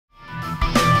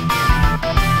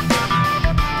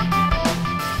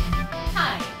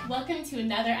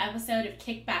another episode of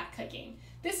Kickback Cooking.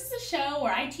 This is a show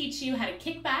where I teach you how to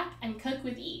kick back and cook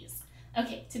with ease.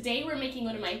 Okay, today we're making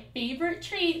one of my favorite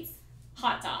treats,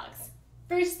 hot dogs.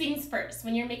 First things first,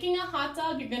 when you're making a hot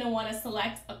dog, you're going to want to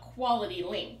select a quality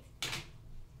length.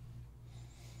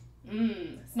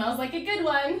 Smells like a good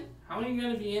one. How are you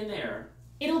going to be in there?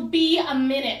 It'll be a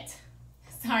minute.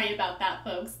 Sorry about that,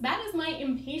 folks. That is my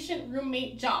impatient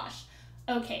roommate, Josh.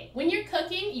 Okay, when you're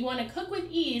cooking, you want to cook with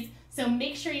ease, so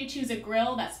make sure you choose a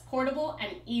grill that's portable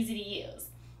and easy to use.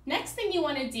 Next thing you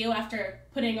want to do after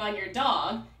putting on your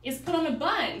dog is put on a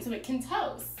bun so it can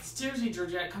toast. Seriously,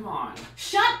 Georgette, come on.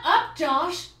 Shut up,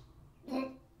 Josh!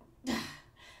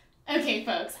 Okay,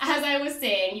 folks, as I was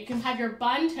saying, you can have your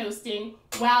bun toasting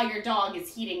while your dog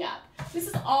is heating up. This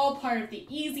is all part of the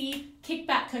easy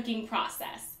kickback cooking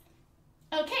process.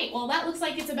 Okay, well that looks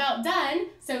like it's about done,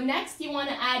 so next you want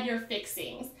to add your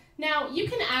fixings. Now, you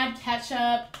can add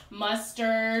ketchup,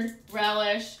 mustard,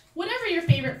 relish, whatever your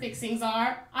favorite fixings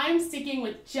are. I'm sticking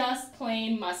with just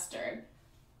plain mustard.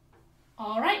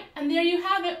 Alright, and there you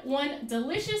have it, one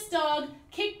delicious dog,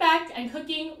 kickback and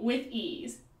cooking with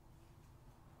ease.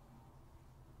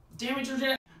 Damn it,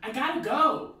 Georgette, I gotta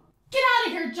go. Get out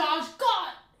of here, Josh,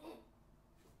 God!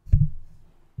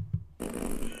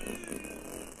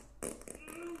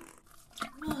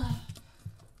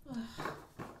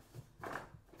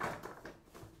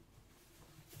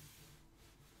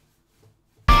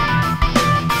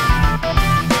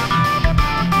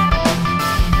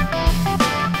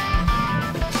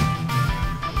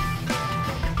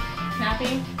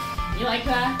 Snappy, you like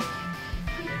that?